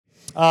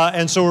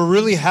And so we're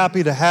really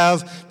happy to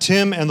have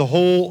Tim and the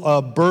whole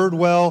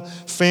Birdwell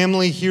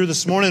family here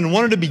this morning. And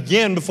wanted to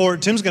begin before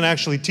Tim's going to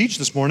actually teach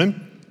this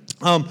morning.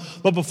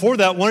 But before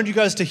that, wanted you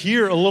guys to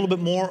hear a little bit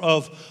more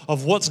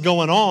of what's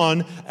going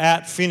on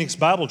at Phoenix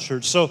Bible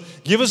Church. So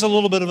give us a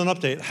little bit of an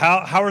update.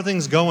 How are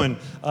things going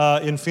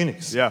in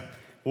Phoenix? Yeah.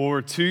 Well,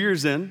 we're 2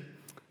 years in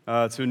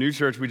to a new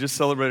church. We just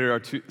celebrated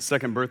our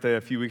second birthday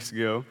a few weeks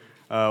ago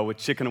with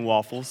chicken and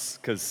waffles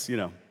because,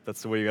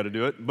 that's the way you got to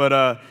do it.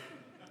 But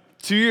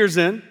 2 years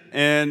in,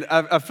 and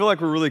I feel like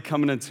we're really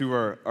coming into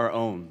our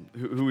own,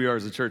 who we are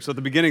as a church. So at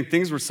the beginning,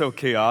 things were so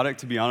chaotic,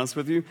 to be honest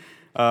with you.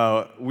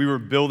 We were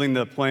building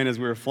the plane as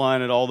we were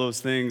flying it, all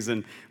those things,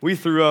 and we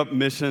threw up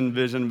mission,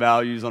 vision,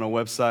 values on a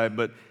website,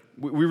 but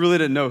we really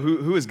didn't know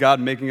who is God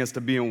making us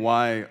to be and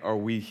why are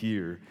we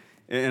here.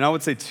 And I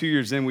would say 2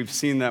 years in, we've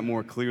seen that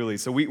more clearly.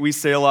 So we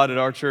say a lot at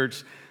our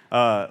church,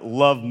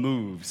 love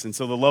moves. And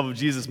so the love of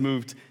Jesus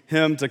moved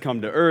him to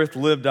come to earth,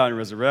 live, die, and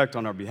resurrect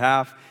on our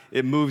behalf.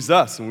 It moves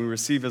us, and we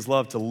receive his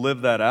love to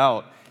live that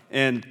out.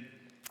 And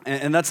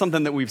that's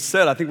something that we've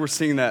said. I think we're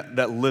seeing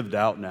that lived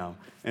out now.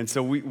 And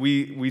so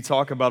we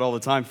talk about all the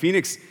time.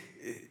 Phoenix,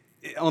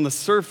 on the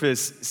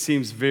surface,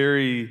 seems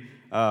very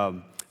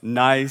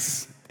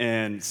nice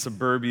and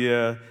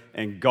suburbia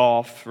and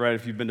golf, right?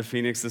 If you've been to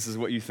Phoenix, this is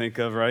what you think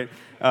of, right?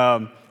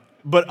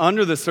 But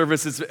under the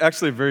surface, it's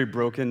actually a very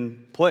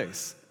broken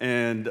place.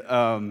 And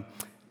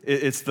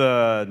it's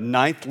the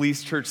 9th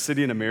least church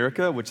city in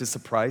America, which is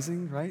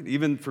surprising, right?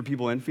 Even for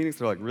people in Phoenix,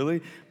 they're like,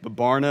 really? But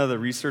Barna, the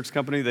research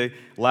company, they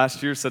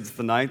last year said it's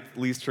the 9th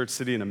least church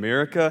city in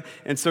America.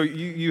 And so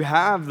you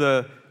have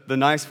the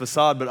nice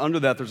facade, but under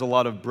that, there's a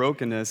lot of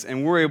brokenness.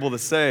 And we're able to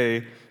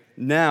say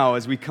now,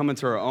 as we come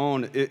into our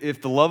own,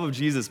 if the love of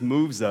Jesus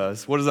moves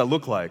us, what does that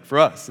look like for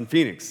us in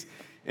Phoenix?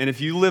 And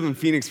if you live in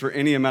Phoenix for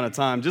any amount of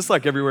time, just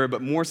like everywhere,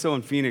 but more so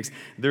in Phoenix,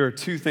 there are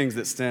two things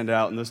that stand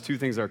out, and those two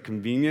things are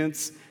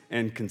convenience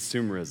and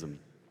consumerism.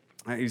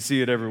 You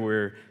see it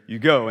everywhere you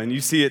go, and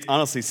you see it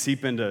honestly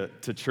seep into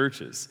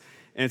churches.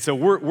 And so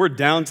we're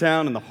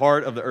downtown in the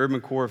heart of the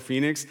urban core of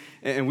Phoenix,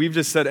 and we've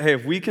just said, hey,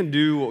 if we can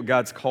do what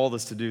God's called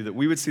us to do, that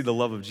we would see the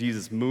love of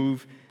Jesus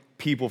move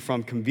people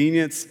from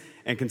convenience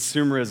and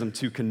consumerism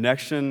to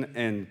connection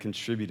and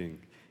contributing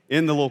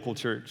in the local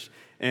church.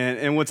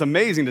 And what's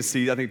amazing to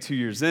see, I think 2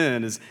 years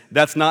in, is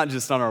that's not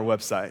just on our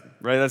website,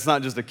 right? That's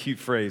not just a cute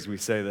phrase we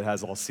say that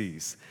has all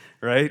C's,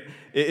 right?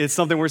 It's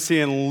something we're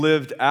seeing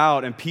lived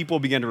out, and people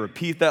begin to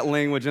repeat that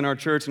language in our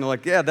church, and they're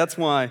like, yeah, that's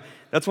why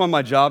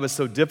my job is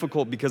so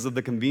difficult, because of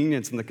the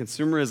convenience and the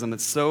consumerism.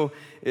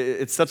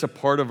 It's such a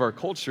part of our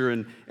culture,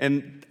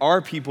 and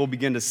our people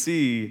begin to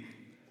see,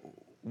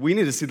 we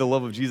need to see the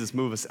love of Jesus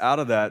move us out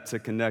of that to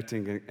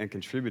connecting and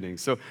contributing.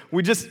 So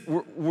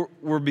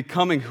we're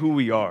becoming who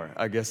we are,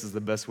 I guess is the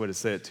best way to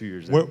say it 2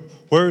 years in.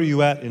 Where are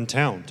you at in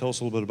town? Tell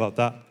us a little bit about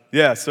that.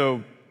 Yeah,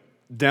 so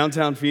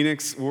downtown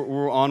Phoenix,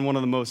 we're on one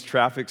of the most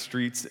trafficked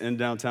streets in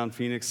downtown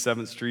Phoenix,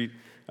 7th Street.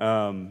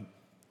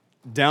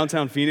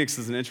 Downtown Phoenix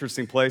is an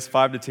interesting place.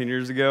 5 to 10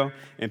 years ago,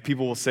 and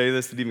people will say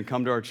this that even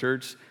come to our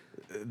church,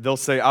 they'll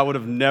say, I would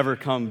have never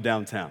come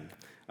downtown.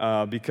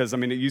 Because,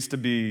 it used to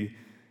be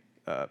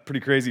pretty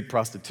crazy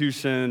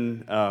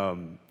prostitution.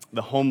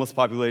 The homeless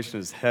population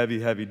is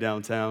heavy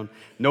downtown.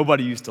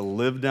 Nobody used to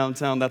live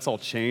downtown. That's all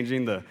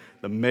changing. The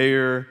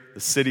mayor, the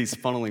city's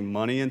funneling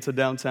money into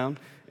downtown.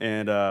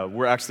 And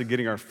we're actually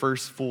getting our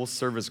first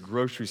full-service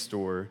grocery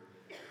store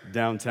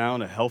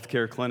downtown, a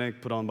healthcare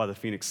clinic put on by the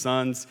Phoenix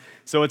Suns.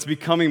 So it's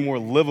becoming more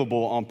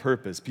livable on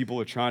purpose. People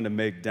are trying to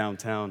make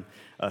downtown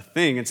a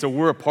thing. And so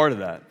we're a part of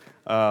that.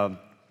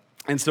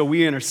 And so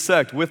we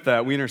intersect with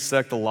that. We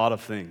intersect a lot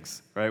of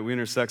things, right? We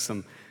intersect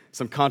some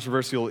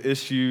controversial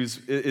issues.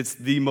 It's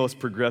the most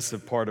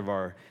progressive part of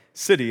our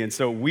city. And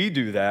so we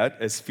do that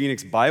as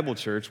Phoenix Bible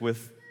Church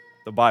with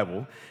the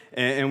Bible,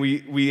 and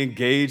we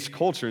engage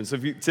culture. And so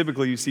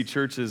typically you see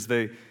churches,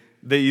 they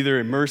either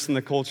immerse in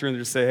the culture and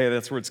just say, hey,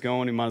 that's where it's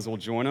going, we might as well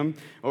join them,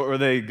 or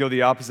they go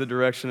the opposite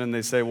direction and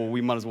they say, well,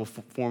 we might as well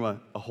form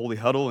a holy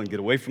huddle and get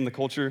away from the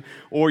culture.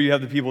 Or you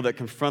have the people that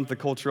confront the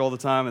culture all the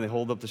time and they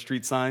hold up the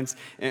street signs.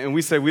 And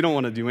we say we don't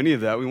want to do any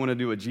of that. We want to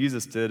do what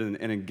Jesus did and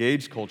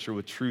engage culture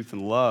with truth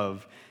and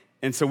love.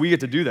 And so we get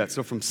to do that.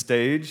 So from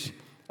stage,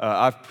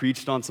 I've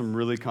preached on some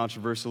really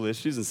controversial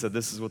issues and said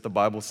this is what the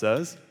Bible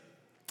says.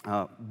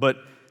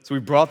 So we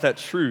brought that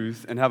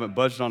truth and haven't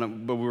budged on it,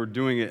 but we were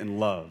doing it in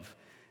love.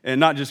 And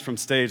not just from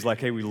stage like,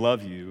 hey, we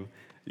love you,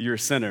 you're a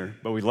sinner,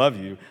 but we love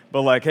you.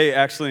 But like, hey,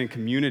 actually in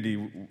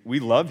community, we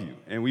love you,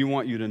 and we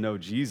want you to know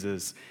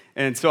Jesus.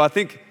 And so I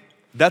think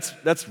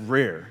that's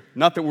rare.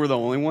 Not that we're the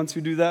only ones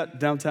who do that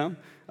downtown,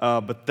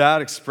 but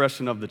that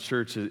expression of the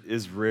church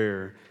is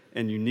rare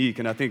and unique.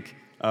 And I think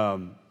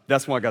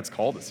that's why God's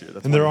called us here.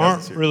 And there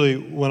aren't really,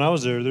 when I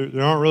was there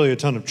aren't really a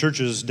ton of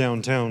churches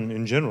downtown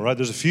in general, right?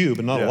 There's a few,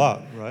 but not a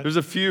lot, right? There's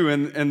a few,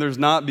 and there's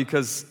not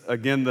because,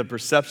 again, the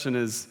perception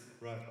is,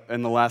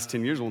 in the last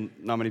 10 years, well,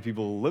 not many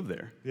people live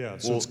there. Yeah,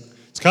 so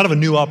it's kind of a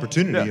new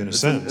opportunity in a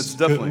sense. It's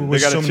definitely. They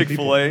got a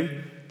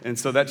Chick-fil-A, and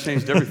so that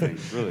changed everything,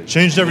 really.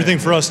 Changed everything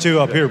for us too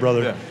up here,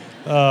 brother.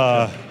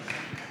 Yeah.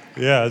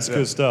 Yeah, it's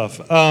good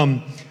stuff.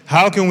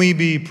 How can we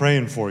be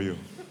praying for you?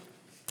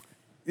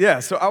 Yeah,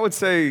 so I would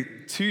say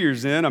 2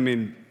 years in, I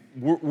mean,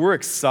 we're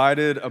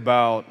excited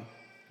about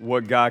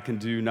what God can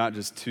do, not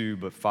just 2,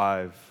 but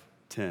 5,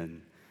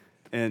 10.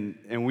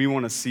 And we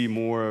want to see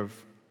more of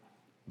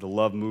the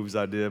love moves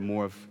I did,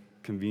 more of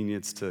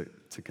convenience to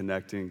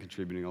connecting,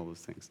 contributing, all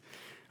those things.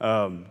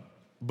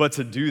 But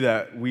to do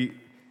that, we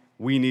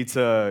need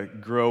to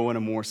grow in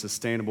a more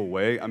sustainable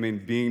way. I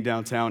mean, being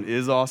downtown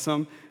is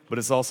awesome, but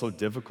it's also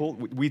difficult.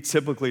 We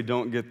typically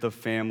don't get the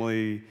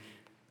family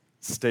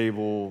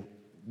stable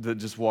that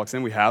just walks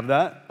in. We have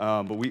that,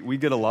 but we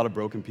get a lot of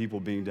broken people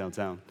being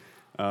downtown.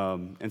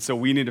 And so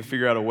we need to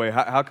figure out a way.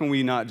 How can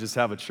we not just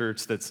have a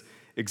church that's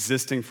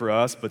existing for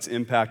us, but it's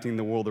impacting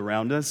the world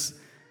around us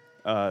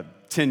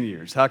 10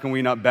 years? How can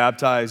we not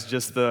baptize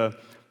just the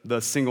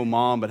single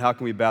mom, but how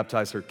can we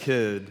baptize her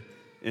kid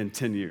in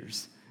 10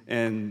 years?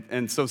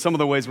 And so some of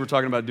the ways we're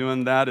talking about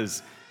doing that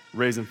is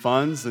raising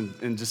funds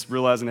and just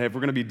realizing, hey, if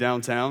we're going to be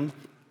downtown,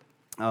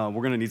 we're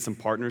going to need some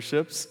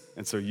partnerships.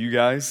 And so you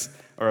guys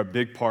are a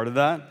big part of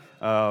that.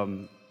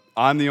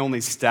 I'm the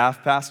only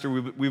staff pastor.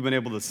 We've been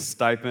able to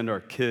stipend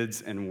our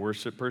kids and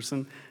worship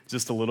person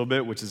just a little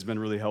bit, which has been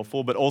really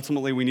helpful. But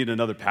ultimately, we need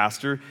another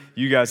pastor.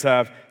 You guys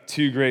have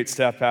 2 great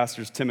staff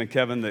pastors, Tim and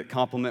Kevin, that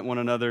complement one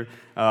another.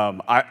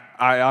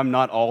 I'm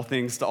not all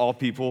things to all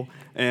people,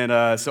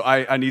 and so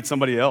I need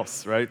somebody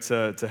else, right,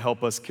 to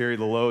help us carry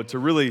the load, to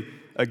really,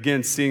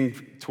 again, seeing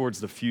towards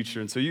the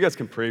future. And so you guys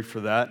can pray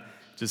for that,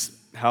 just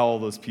how all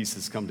those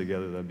pieces come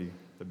together. That'd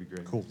be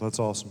great. Cool, that's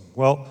awesome.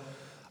 Well,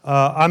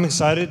 I'm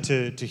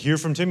excited to hear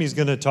from Tim. He's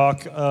going to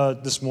talk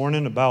this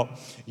morning about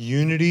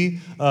unity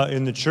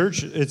in the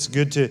church. It's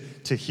good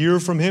to hear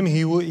from him.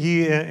 He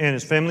and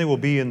his family will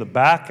be in the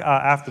back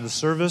after the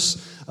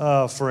service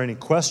for any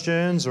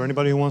questions or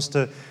anybody who wants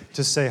to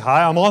say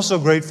hi. I'm also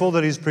grateful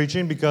that he's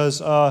preaching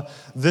because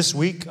this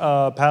week,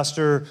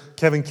 Pastor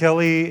Kevin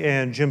Kelly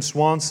and Jim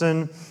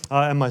Swanson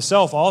and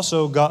myself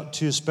also got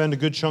to spend a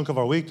good chunk of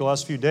our week, the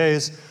last few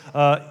days,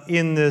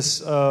 in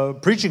this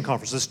preaching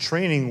conference, this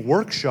training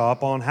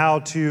workshop on how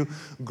to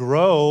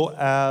grow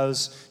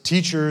as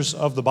teachers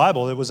of the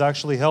Bible. It was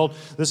actually held,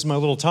 this is my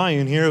little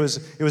tie-in here, it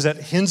was at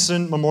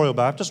Hinson Memorial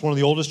Baptist, one of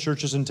the oldest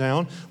churches in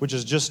town, which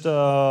is just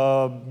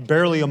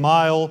barely a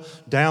mile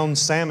down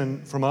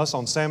Salmon from us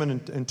on Salmon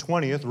and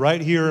 20th,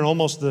 right here in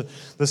almost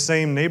the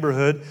same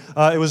neighborhood.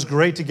 It was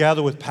great to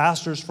gather with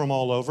pastors from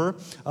all over,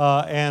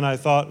 and I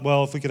thought,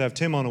 well, if we could have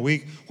Tim on a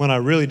week when I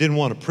really didn't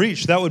want to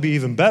preach, that would be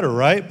even better,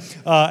 right?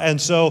 And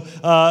so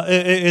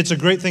it's a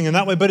great thing in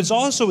that way, but it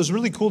was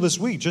really cool this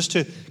week just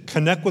to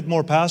connect with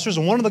more pastors.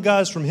 And one of the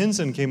guys from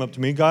Hinson came up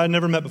to me, a guy I'd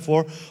never met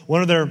before,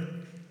 one of their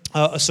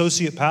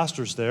associate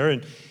pastors there,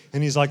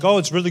 and he's like, oh,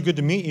 it's really good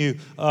to meet you.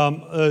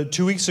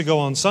 2 weeks ago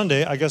on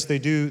Sunday, I guess they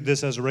do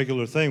this as a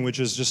regular thing, which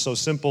is just so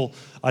simple,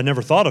 I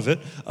never thought of it.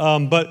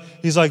 But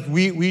he's like,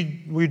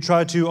 we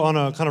try to, on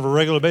a kind of a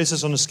regular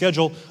basis, on a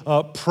schedule,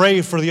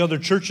 pray for the other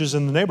churches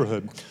in the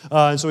neighborhood.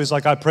 And so he's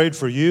like, I prayed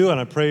for you, and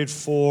I prayed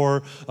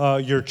for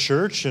your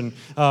church, and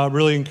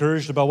really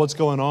encouraged about what's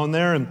going on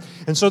there.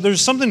 And so there's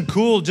something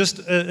cool,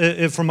 just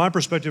from my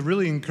perspective,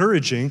 really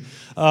encouraging,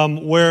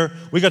 where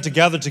we got to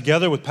gather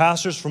together with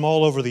pastors from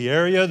all over the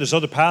area. There's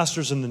other pastors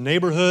in the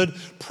neighborhood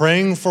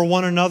praying for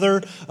one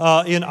another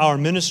in our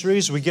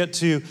ministries. We get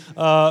to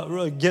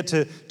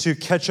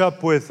catch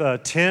up with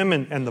Tim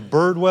and the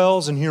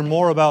Birdwells and hear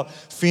more about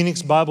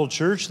Phoenix Bible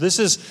Church. This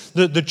is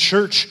the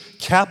church,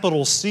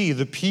 capital C,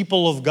 the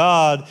people of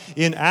God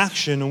in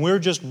action, and we're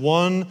just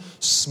one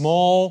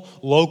small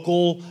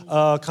local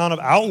kind of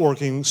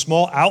outworking,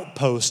 small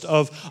outpost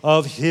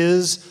of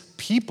His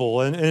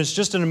people. And it's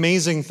just an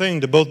amazing thing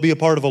to both be a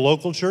part of a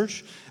local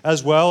church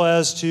as well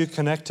as to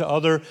connect to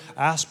other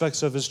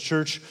aspects of His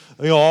church,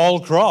 all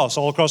across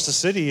the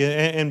city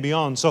and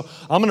beyond. So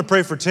I'm going to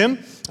pray for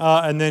Tim,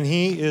 and then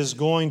he is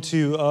going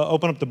to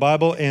open up the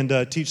Bible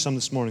and teach some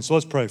this morning. So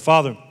let's pray.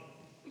 Father,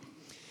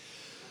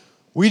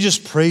 we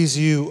just praise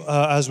you,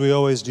 as we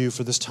always do,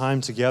 for this time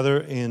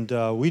together,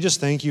 and we just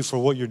thank you for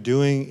what you're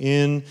doing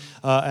in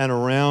and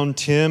around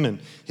Tim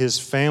and his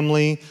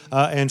family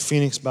and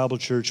Phoenix Bible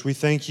Church. We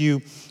thank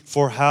you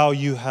for how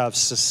you have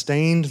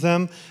sustained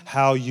them,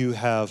 how you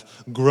have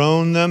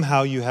grown them,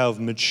 how you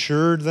have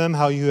matured them,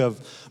 how you have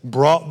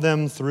brought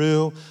them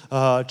through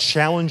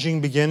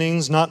challenging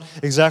beginnings, not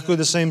exactly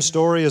the same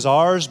story as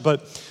ours,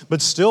 but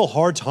still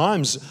hard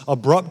times,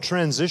 abrupt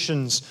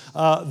transitions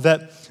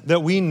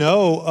that we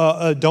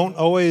know don't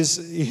always,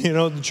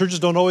 the churches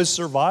don't always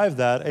survive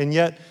that, and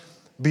yet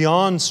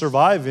beyond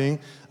surviving,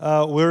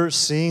 we're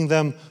seeing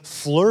them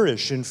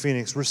flourish in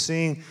Phoenix. We're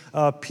seeing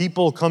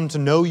people come to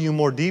know you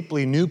more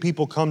deeply, new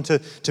people come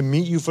to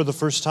meet you for the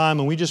first time,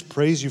 and we just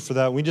praise you for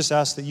that. We just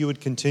ask that you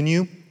would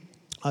continue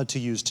to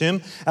use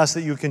Tim. Ask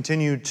that you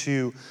continue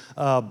to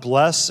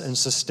bless and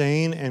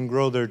sustain and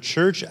grow their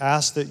church.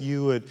 Ask that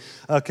you would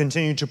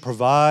continue to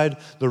provide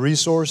the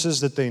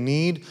resources that they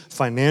need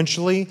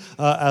financially,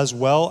 as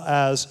well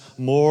as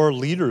more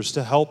leaders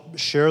to help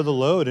share the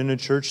load in a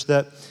church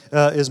that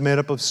is made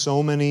up of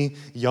so many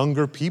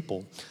younger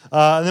people.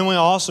 And then we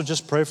also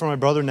just pray for my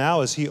brother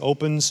now as he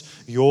opens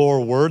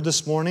your word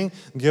this morning.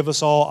 Give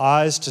us all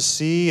eyes to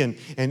see and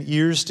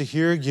ears to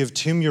hear. Give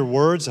Tim your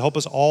words. Help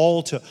us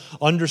all to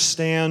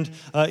understand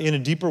in a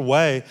deeper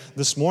way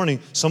this morning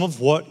some of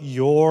what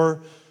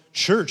your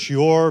church,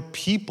 your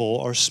people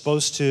are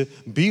supposed to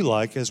be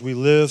like as we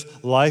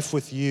live life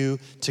with you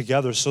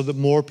together, so that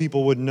more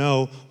people would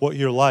know what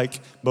you're like,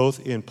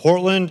 both in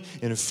Portland,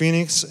 in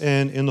Phoenix,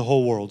 and in the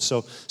whole world.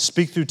 So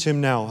speak through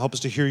Tim now. Help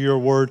us to hear your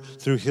word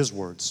through his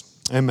words.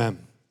 Amen.